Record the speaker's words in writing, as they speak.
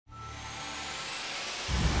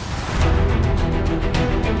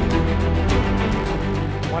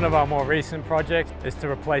One of our more recent projects is to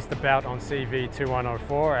replace the belt on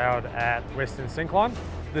CV2104 out at Western Syncline.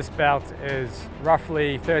 This belt is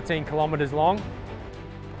roughly 13 kilometres long.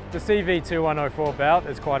 The CV2104 belt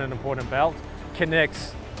is quite an important belt.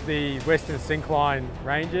 Connects the Western Syncline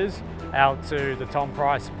ranges out to the Tom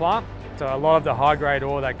Price plant. So a lot of the high-grade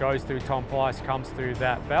ore that goes through Tom Price comes through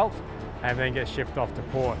that belt and then gets shipped off to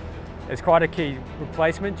port. It's quite a key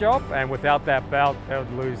replacement job, and without that belt, they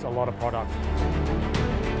would lose a lot of product.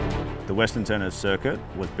 The Western Turner circuit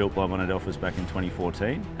was built by Monadelphous back in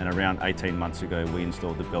 2014, and around 18 months ago we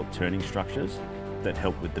installed the belt turning structures that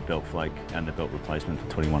help with the belt flake and the belt replacement for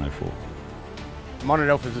 2104.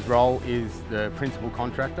 Monadelphous' role is the principal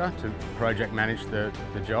contractor to project manage the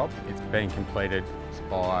job. It's being completed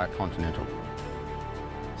by Continental.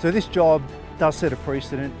 So this job does set a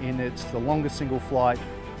precedent in it's the longest single flight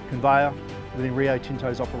conveyor within Rio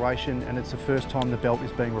Tinto's operation, and it's the first time the belt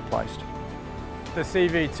is being replaced. The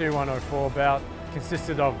CV2104 belt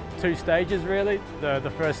consisted of two stages really.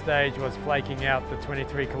 The first stage was flaking out the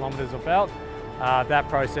 23 kilometres of belt. That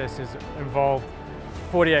process has involved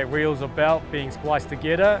 48 reels of belt being spliced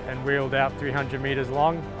together and reeled out 300 metres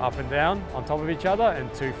long up and down on top of each other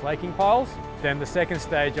and two flaking piles. Then the second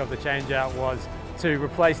stage of the change out was to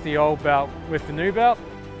replace the old belt with the new belt.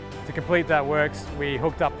 To complete that works, we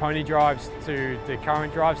hooked up pony drives to the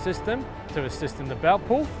current drive system to assist in the belt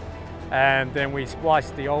pull. And then we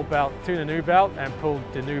spliced the old belt to the new belt and pulled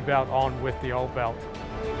the new belt on with the old belt.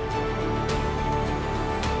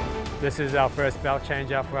 This is our first belt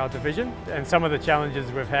change out for our division, and some of the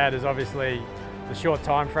challenges we've had is obviously the short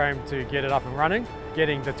time frame to get it up and running,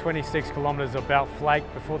 getting the 26 kilometres of belt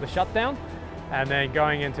flaked before the shutdown, and then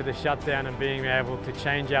going into the shutdown and being able to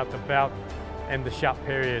change out the belt in the shut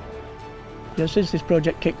period. Yeah, since this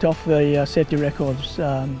project kicked off, the safety record's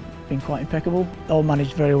been quite impeccable, all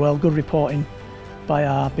managed very well, good reporting by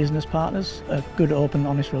our business partners, a good, open,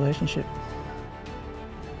 honest relationship.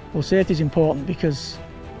 Well, safety is important because,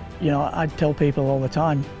 you know, I tell people all the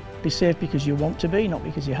time, be safe because you want to be, not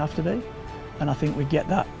because you have to be. And I think we get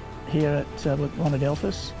that here at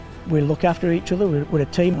Monadelphous. We look after each other, we're a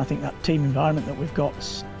team, and I think that team environment that we've got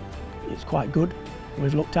is quite good.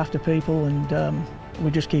 We've looked after people, and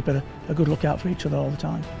we just keep a good lookout for each other all the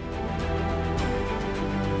time.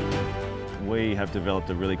 We have developed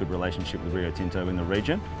a really good relationship with Rio Tinto in the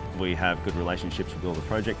region. We have good relationships with all the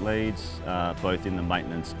project leads, both in the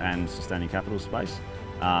maintenance and sustaining capital space.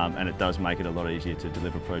 And it does make it a lot easier to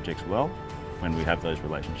deliver projects well when we have those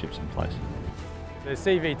relationships in place. The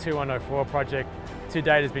CV2104 project to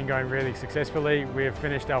date has been going really successfully. We've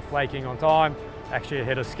finished our flaking on time, actually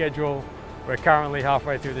ahead of schedule. We're currently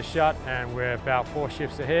halfway through the shut and we're about 4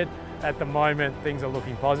 shifts ahead. At the moment, things are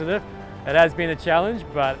looking positive. It has been a challenge,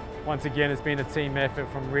 but once again, it's been a team effort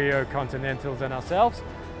from Rio, Continentals and ourselves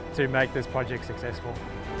to make this project successful.